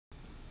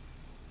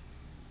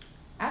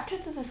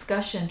after the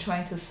discussion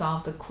trying to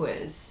solve the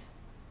quiz,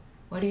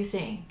 what do you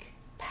think?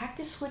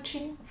 Packet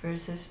switching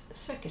versus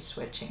circuit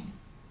switching.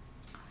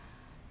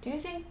 Do you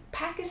think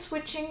packet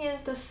switching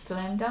is the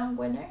slam dunk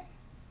winner?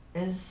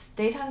 Is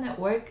data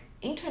network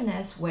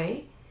internet's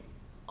way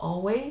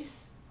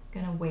always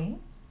gonna win?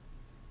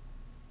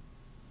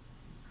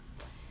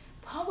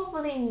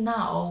 Probably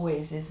not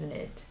always, isn't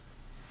it?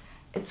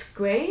 It's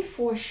great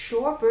for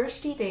short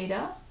bursty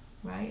data,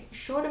 right?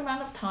 Short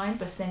amount of time,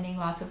 but sending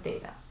lots of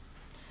data.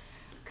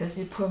 Because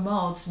it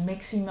promotes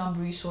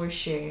maximum resource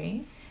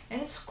sharing,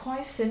 and it's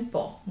quite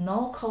simple,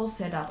 no code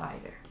setup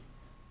either.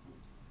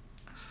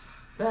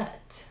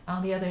 But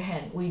on the other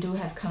hand, we do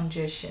have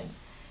congestion.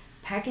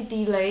 Packet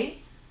delay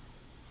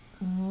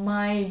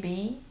might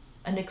be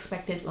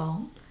unexpected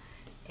long,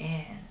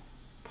 and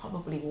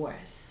probably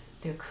worse,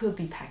 there could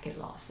be packet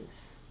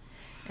losses.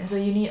 And so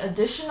you need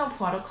additional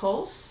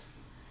protocols,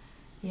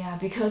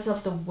 because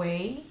of the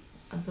way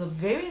the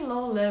very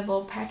low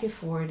level packet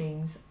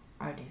forwardings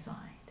are designed.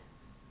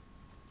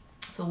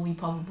 So we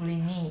probably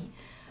need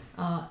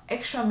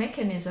extra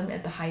mechanism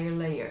at the higher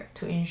layer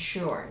to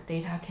ensure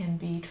data can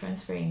be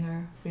transferred in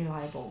a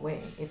reliable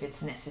way if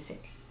it's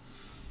necessary.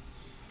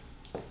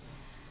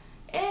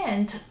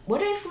 And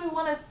what if we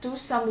want to do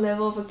some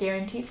level of a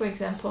guarantee, for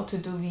example, to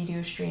do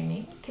video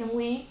streaming? Can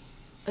we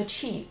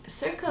achieve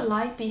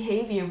circuit-like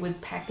behavior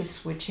with packet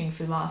switching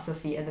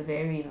philosophy at a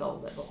very low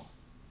level?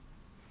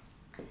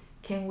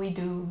 Can we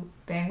do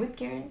bandwidth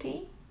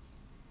guarantee?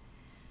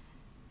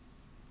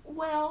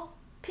 Well,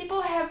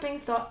 people have been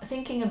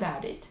thinking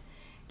about it,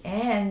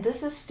 and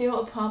this is still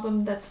a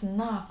problem that's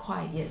not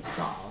quite yet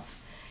solved.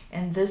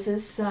 And this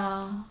is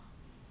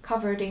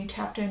covered in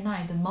chapter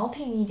 9, the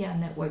multimedia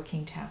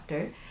networking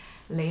chapter,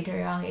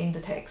 later on in the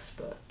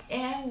textbook.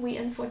 And we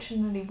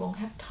unfortunately won't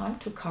have time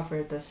to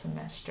cover this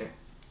semester.